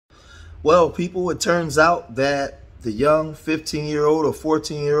Well, people, it turns out that the young 15-year-old or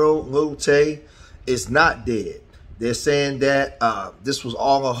 14-year-old Lil Tay is not dead. They're saying that this was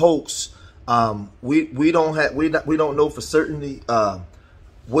all a hoax. We don't know for certainty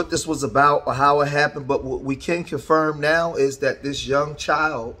what this was about or how it happened, but what we can confirm now is that this young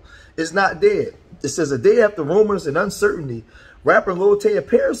child is not dead. It says a day after rumors and uncertainty, rapper Lil Tay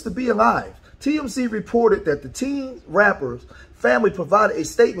appears to be alive. TMZ reported that the teen rapper's family provided a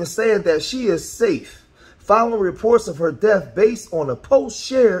statement saying that she is safe, following reports of her death based on a post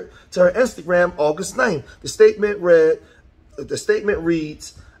shared to her Instagram August 9th. The statement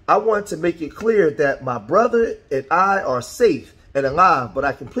reads, "I want to make it clear that my brother and I are safe and alive, but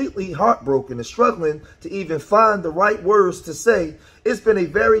I'm completely heartbroken and struggling to even find the right words to say. It's been a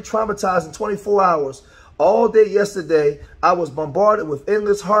very traumatizing 24 hours. All day yesterday, I was bombarded with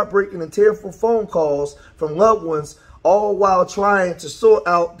endless heartbreaking and tearful phone calls from loved ones, all while trying to sort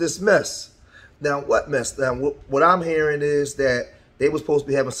out this mess." Now, what mess? Now, what I'm hearing is that they were supposed to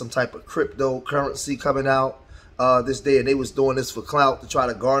be having some type of cryptocurrency coming out this day, and they was doing this for clout to try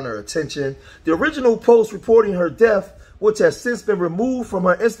to garner attention. The original post reporting her death, which has since been removed from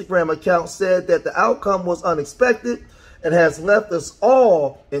her Instagram account, said that the outcome was unexpected and has left us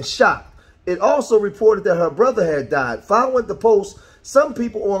all in shock. It also reported that her brother had died. Following the post, some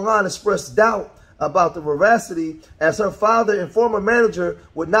people online expressed doubt about the veracity, as her father and former manager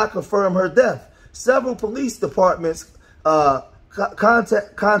would not confirm her death. Several police departments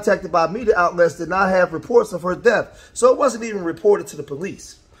contacted by media outlets did not have reports of her death, so it wasn't even reported to the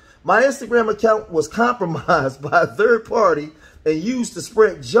police. My Instagram account was compromised by a third party and used to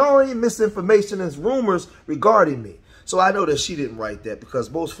spread jarring misinformation and rumors regarding me. So I know that she didn't write that, because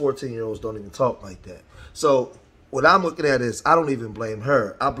most 14-year-olds don't even talk like that. So what I'm looking at is, I don't even blame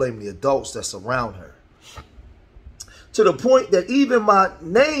her. I blame the adults that surround her. To the point that even my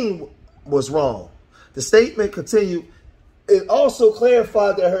name was wrong. The statement continued. It also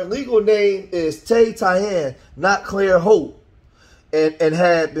clarified that her legal name is Tay Tyan, not Claire Hope, and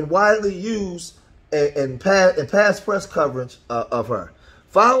had been widely used in past press coverage of her.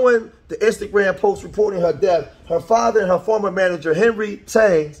 Following the Instagram post reporting her death, her father and her former manager, Henry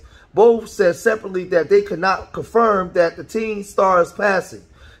Tangs, both said separately that they could not confirm that the teen star's passing.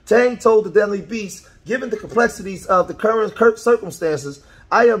 Tang told the Daily Beast, "Given the complexities of the current circumstances,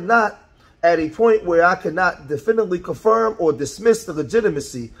 I am not at a point where I cannot definitively confirm or dismiss the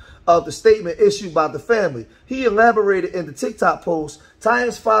legitimacy of the statement issued by the family." He elaborated in the TikTok post.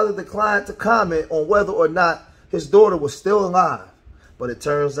 Tang's father declined to comment on whether or not his daughter was still alive, but it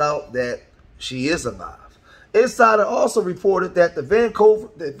turns out that she is alive. Insider also reported that the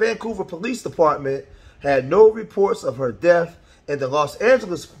Vancouver Police Department had no reports of her death, and the Los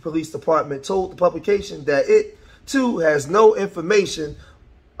Angeles Police Department told the publication that it, too, has no information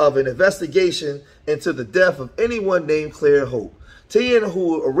of an investigation into the death of anyone named Claire Hope. Tien,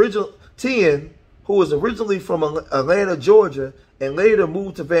 who was originally from Atlanta, Georgia, and later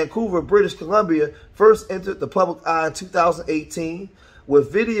moved to Vancouver, British Columbia, first entered the public eye in 2018,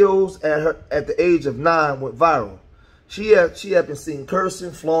 with videos at the age of 9 went viral. She had been seen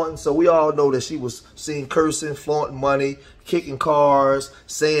cursing, flaunting, so we all know that she was seen cursing, flaunting money, kicking cars,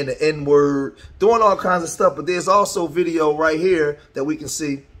 saying the N-word, doing all kinds of stuff. But there's also video right here that we can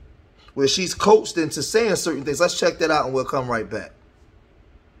see where she's coached into saying certain things. Let's check that out and we'll come right back.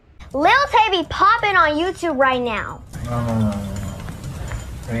 Lil Tay be popping on YouTube right now. No.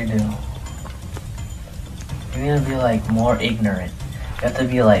 Redo. You're gonna be like more ignorant. You have to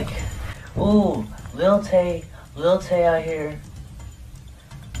be like, ooh, Lil Tay out here.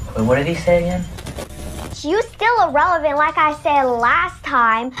 Wait, what did he say again? You still irrelevant, like I said last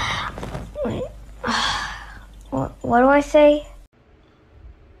time. What do I say?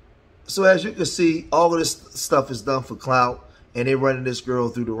 So as you can see, all of this stuff is done for clout, and they're running this girl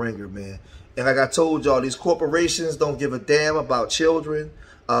through the ringer, man. And like I told y'all, these corporations don't give a damn about children.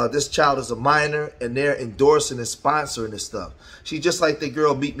 This child is a minor, and they're endorsing and sponsoring this stuff. She's just like the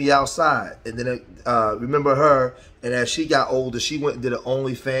girl Meet Me Outside. And then remember her, and as she got older, she went and did her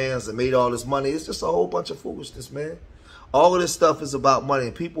OnlyFans and made all this money. It's just a whole bunch of foolishness, man. All of this stuff is about money,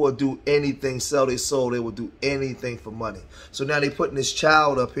 and people will do anything, sell their soul. They will do anything for money. So now they're putting this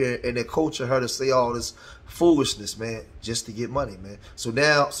child up here, and they're coaching her to say all this foolishness, man, just to get money, man. So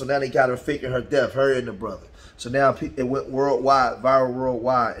now they got her faking her death, her and the brother. So now it went worldwide, viral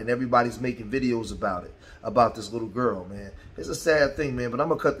worldwide, and everybody's making videos about it, about this little girl, man. It's a sad thing, man, but I'm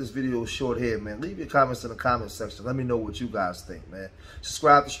going to cut this video short here, man. Leave your comments in the comment section. Let me know what you guys think, man.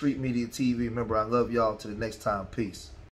 Subscribe to Street Media TV. Remember, I love y'all. Till the next time. Peace.